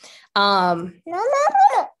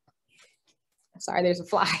 Sorry, there's a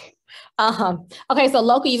fly. Okay, so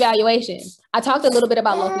local evaluation. I talked a little bit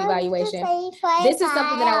about local evaluation. This is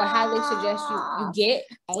something that I would highly suggest you get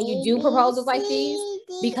when you do proposals like these,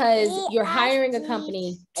 because you're hiring a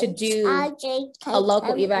company to do a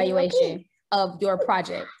local evaluation of your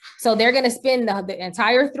project. So they're going to spend the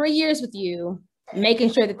entire 3 years with you,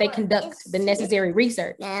 making sure that they conduct the necessary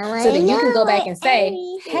research so that you can go back and say,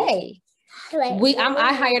 hey,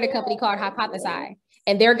 I hired a company called Hypothesize.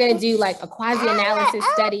 And they're going to do like a quasi-analysis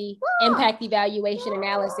study, impact evaluation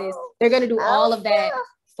analysis. They're going to do all of that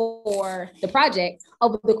for the project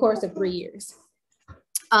over the course of 3 years.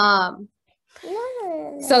 So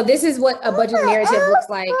this is what a budget narrative looks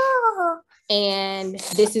like. And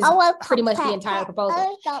this is pretty much the entire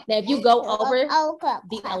proposal. Now, if you go over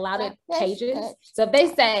the allotted pages, so if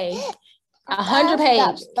they say 100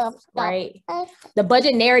 pages, right? The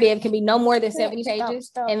budget narrative can be no more than 70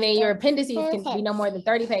 pages, and then your appendices can be no more than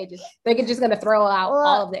 30 pages. They're just going to throw out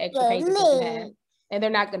all of the extra pages that you have, and they're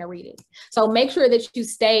not going to read it. So make sure that you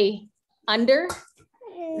stay under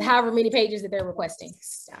however many pages that they're requesting.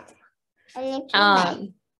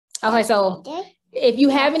 Okay, so if you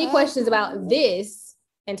have any questions about this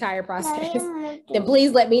entire process, then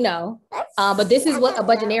please let me know. But this is what a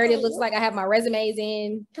budget narrative looks like. I have my resumes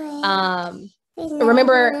in.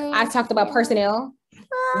 Remember, I talked about personnel.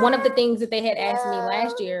 One of the things that they had asked me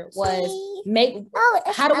last year was,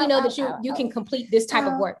 how do we know that you can complete this type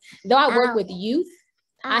of work? Though I work with youth,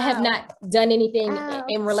 I have not done anything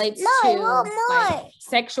in relates to like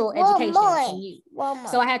sexual education in youth.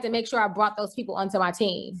 So I had to make sure I brought those people onto my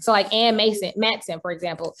team. So like Ann Matson, for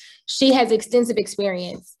example, she has extensive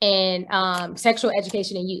experience in sexual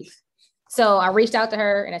education in youth. So I reached out to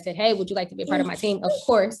her and I said, hey, would you like to be a part of my team? Of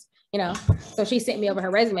course. So she sent me over her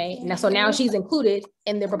resume. And so now she's included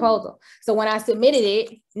in the proposal. So when I submitted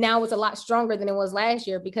it, now it's a lot stronger than it was last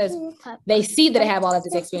year because they see that I have all of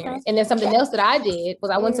this experience. And then something else that I did was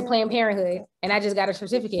I went to Planned Parenthood and I just got a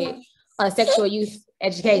certificate on sexual youth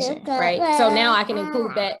education, right? So now I can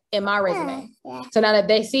include that in my resume. So now that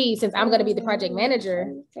they see, since I'm going to be the project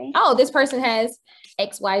manager, oh, this person has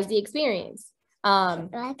XYZ experience.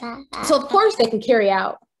 So of course they can carry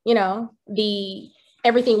out,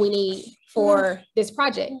 everything we need for this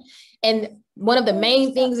project. And one of the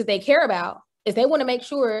main things that they care about is they want to make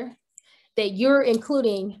sure that you're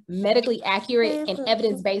including medically accurate and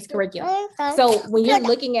evidence-based curriculum. So when you're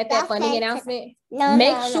looking at that funding announcement,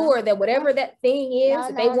 make sure that whatever that thing is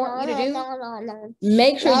that they want you to do,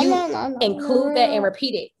 make sure you include that and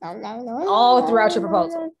repeat it all throughout your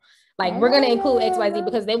proposal. Like, we're going to include XYZ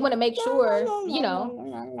because they want to make sure,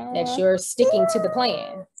 that you're sticking to the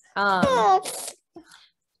plan.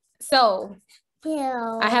 So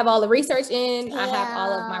I have all the research in, I have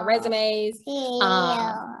all of my resumes, and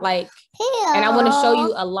I want to show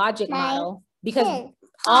you a logic model because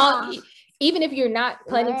even if you're not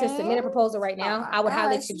planning to submit a proposal right now, I would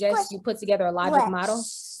highly suggest you put together a logic model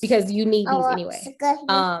because you need these anyway.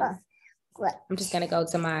 I'm just going to go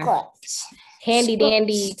to my handy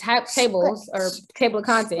dandy type tables or table of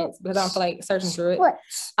contents because I don't feel like searching through it.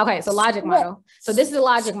 Okay, so logic model. So this is a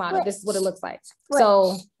logic model. This is what it looks like.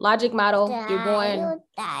 So logic model, you're going,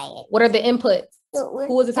 what are the inputs?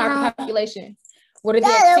 Who is the target population? What are the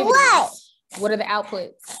activities? What are the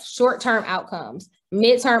outputs? Short-term outcomes,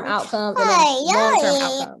 midterm outcomes, and then long-term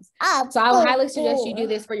outcomes. So I would highly suggest you do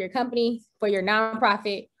this for your company, for your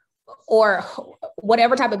nonprofit, or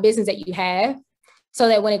whatever type of business that you have. So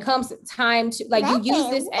that when it comes to time to, like, you use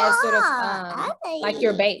this as sort of like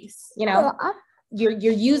your base, you're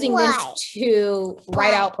using this to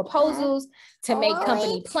write out proposals, to make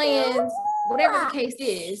company plans, whatever the case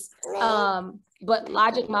is. But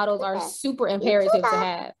logic models are super imperative to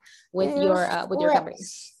have with your company.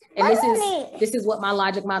 And this is what my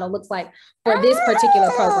logic model looks like for this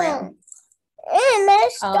particular program.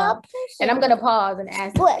 And I'm going to pause and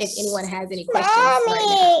ask if anyone has any questions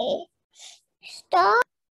right now.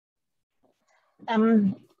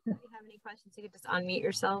 Um, If you have any questions, you could just unmute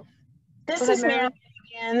yourself. this is Mary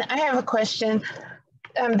again. I have a question.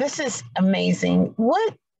 This is amazing.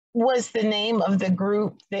 What was the name of the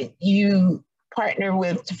group that you partner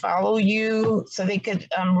with to follow you so they could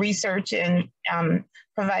research and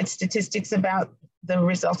provide statistics about the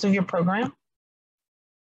results of your program?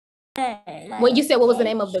 When you said what was the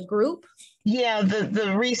name of the group? Yeah,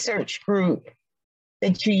 the research group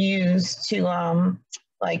that you use to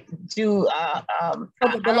like do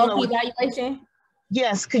The local evaluation?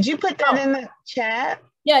 Yes, could you put that in the chat?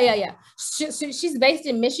 Yeah. She's based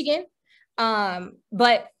in Michigan.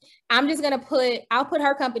 But I'm just gonna I'll put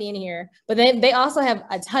her company in here, but then they also have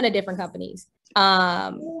a ton of different companies.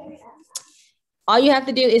 All you have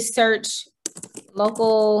to do is search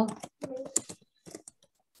local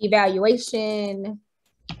evaluation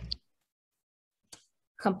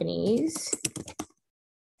companies.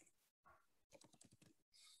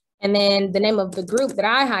 And then the name of the group that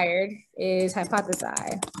I hired is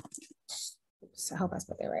Hypothesize. Oops, I hope I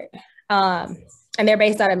spelled that right. And they're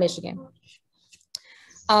based out of Michigan.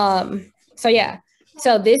 So yeah,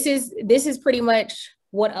 so this is pretty much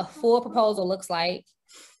what a full proposal looks like.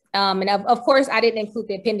 And of course I didn't include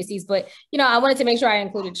the appendices, but I wanted to make sure I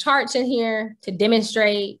included charts in here to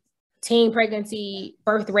demonstrate teen pregnancy,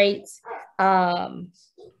 birth rates,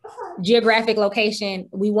 geographic location.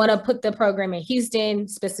 We want to put the program in Houston,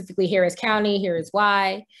 specifically Harris County. Here is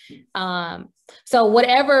why. So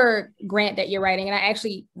whatever grant that you're writing, and I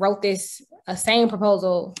actually wrote a same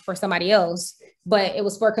proposal for somebody else, but it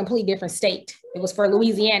was for a complete different state. It was for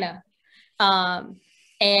Louisiana.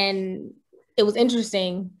 And it was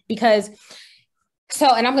interesting because,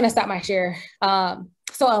 and I'm going to stop my share.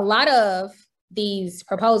 So a lot of these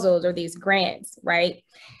proposals or these grants, right?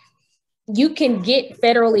 You can get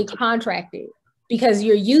federally contracted because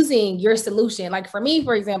you're using your solution. Like for me,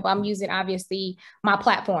 for example, I'm using obviously my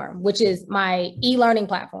platform, which is my e-learning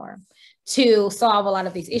platform, to solve a lot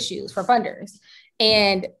of these issues for funders.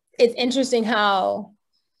 And it's interesting how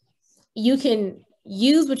you can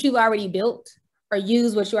use what you've already built or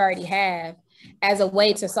use what you already have as a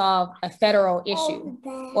way to solve a federal issue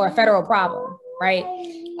or a federal problem, right?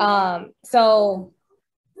 So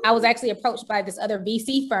I was actually approached by this other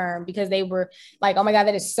VC firm because they were like, oh my God,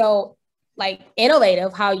 that is so like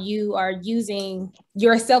innovative how you are using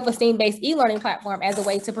your self-esteem based e-learning platform as a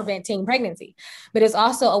way to prevent teen pregnancy. But it's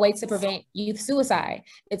also a way to prevent youth suicide.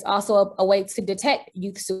 It's also a way to detect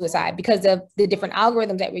youth suicide because of the different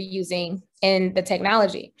algorithms that we're using in the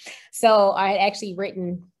technology. So I had actually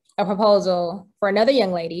written a proposal for another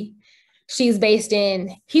young lady. She's based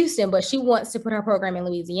in Houston, but she wants to put her program in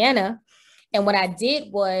Louisiana. And what I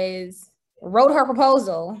did was wrote her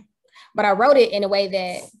proposal, but I wrote it in a way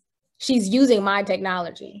that she's using my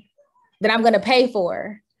technology that I'm going to pay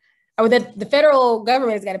for, or that the federal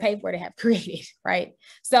government is going to pay for to have created, right?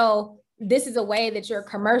 So this is a way that you're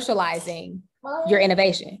commercializing your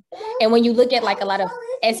innovation. And when you look at like a lot of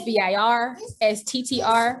SBIR,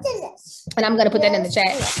 STTR, and I'm going to put that in the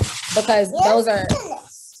chat because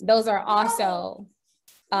those are also,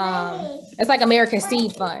 it's like America's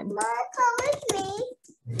Seed Fund.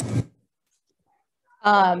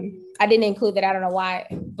 I didn't include that. I don't know why,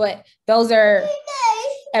 but those are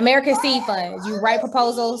America's Seed Funds. You write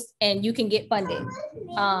proposals and you can get funding.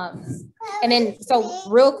 And then, so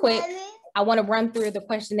real quick, I want to run through the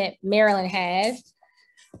question that Marilyn had.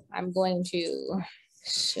 I'm going to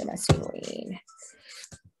share my screen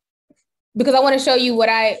because I want to show you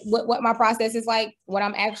what my process is like when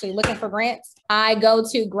I'm actually looking for grants. I go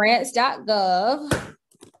to grants.gov.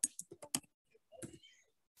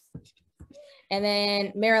 And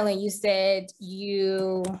then Marilyn, you said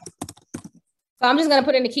so I'm just gonna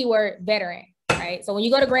put in the keyword veteran, right? So when you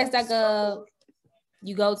go to grants.gov,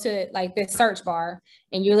 you go to like this search bar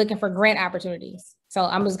and you're looking for grant opportunities. So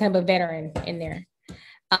I'm just gonna put veteran in there.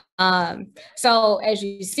 So as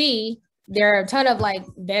you see, there are a ton of like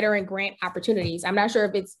veteran grant opportunities. I'm not sure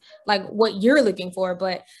if it's like what you're looking for,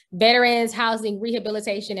 but Veterans Housing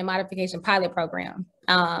Rehabilitation and Modification Pilot Program.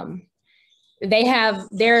 They have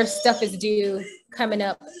their stuff is due coming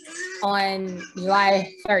up on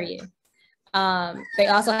July 30th. They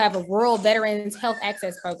also have a Rural Veterans Health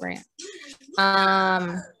Access Program.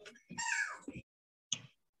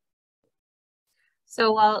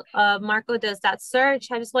 So while Marco does that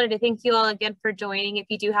search, I just wanted to thank you all again for joining. If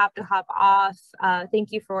you do have to hop off,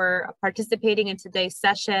 thank you for participating in today's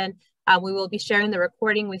session. We will be sharing the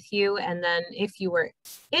recording with you. And then if you were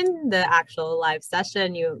in the actual live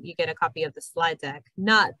session, you get a copy of the slide deck,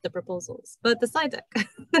 not the proposals, but the slide deck.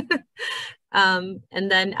 And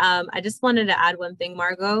then I just wanted to add one thing,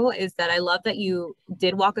 Margo, is that I love that you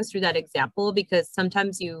did walk us through that example, because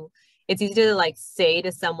sometimes it's easy to like say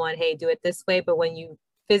to someone, hey, do it this way. But when you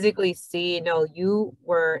physically see, no,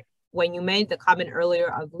 when you made the comment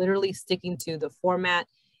earlier of literally sticking to the format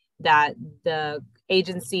that the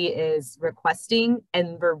agency is requesting,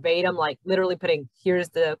 and verbatim, like literally putting, here's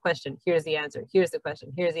the question, here's the answer, here's the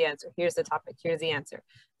question, here's the answer, here's the topic, here's the answer,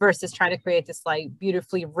 versus trying to create this like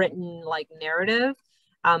beautifully written like narrative.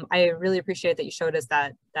 I really appreciate that you showed us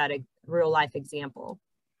that real life example.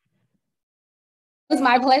 It was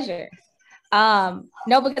my pleasure.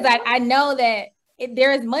 No, because I know that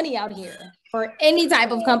there is money out here for any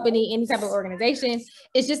type of company, any type of organization.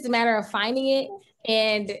 It's just a matter of finding it.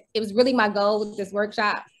 And it was really my goal with this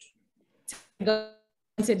workshop to go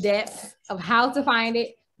into depth of how to find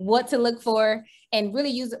it, what to look for, and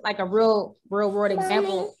really use it like a real world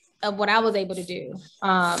example of what I was able to do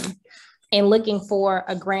in looking for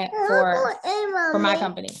a grant for my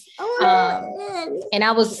company. And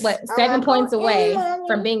I was 7 points away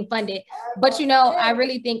from being funded. But you know, I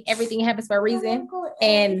really think everything happens for a reason.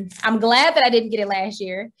 And I'm glad that I didn't get it last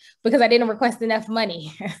year, because I didn't request enough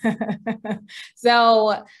money.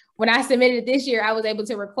 So when I submitted it this year, I was able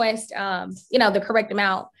to request the correct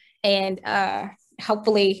amount. And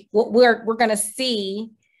hopefully we're gonna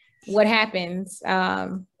see what happens. I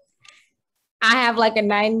have like a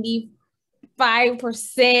 95%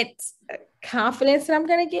 confidence that I'm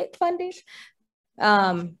going to get funded.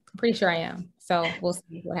 I'm pretty sure I am. So we'll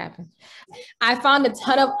see what happens. I found a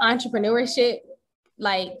ton of entrepreneurship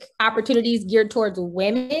like opportunities geared towards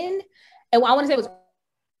women. And I want to say it was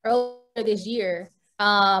earlier this year.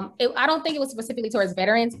 I don't think it was specifically towards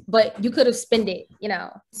veterans, but you could have spent it,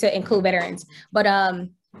 to include veterans. But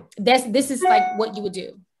this is like what you would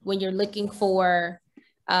do when you're looking for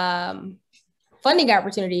funding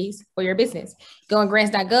opportunities for your business. Go on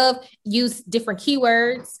grants.gov, use different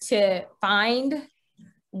keywords to find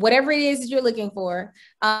whatever it is that you're looking for.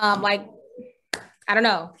 I don't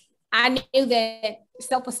know. I knew that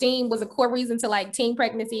self-esteem was a core reason to like teen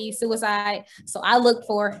pregnancy, suicide. So I looked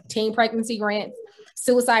for teen pregnancy grants,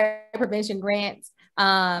 suicide prevention grants.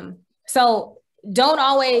 So don't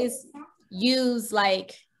always use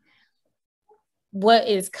like what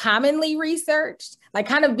is commonly researched, like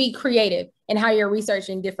kind of be creative in how you're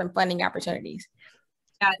researching different funding opportunities.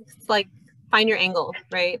 Yeah, it's like find your angle,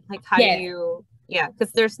 right? Like how do you,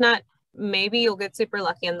 because there's not, maybe you'll get super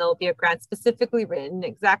lucky and there'll be a grant specifically written,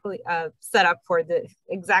 exactly set up for the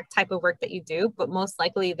exact type of work that you do, but most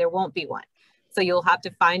likely there won't be one. So you'll have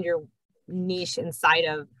to find your niche inside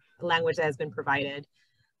of language that has been provided.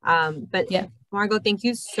 But Margo, thank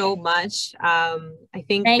you so much. I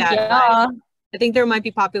think I think there might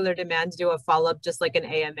be popular demand to do a follow-up, just like an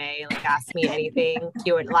AMA, like ask me anything,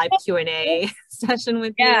 live Q&A session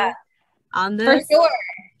with you on this. For sure.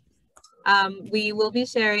 We will be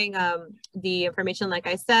sharing the information, like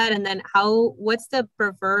I said, and then what's the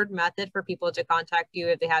preferred method for people to contact you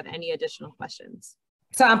if they have any additional questions?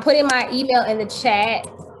 So I'm putting my email in the chat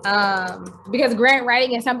because grant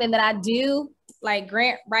writing is something that I do, like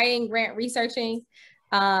grant writing, grant researching,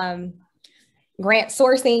 grant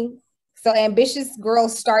sourcing. So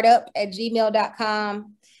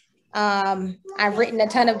ambitiousgirlstartup@gmail.com. I've written a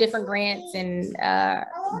ton of different grants and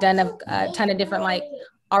done a ton of different like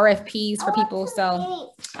RFPs for people.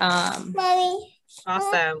 So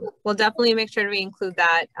awesome. We'll definitely make sure we include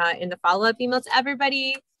that in the follow-up email to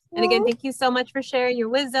everybody. And again, thank you so much for sharing your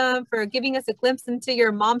wisdom, for giving us a glimpse into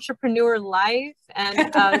your momtrepreneur life,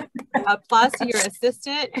 and applause to your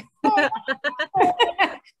assistant.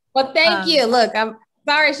 Well, thank you. Look, I'm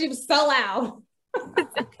sorry she was so loud.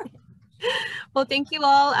 Well, thank you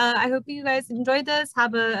all. I hope you guys enjoyed this.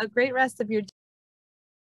 Have a great rest of your day.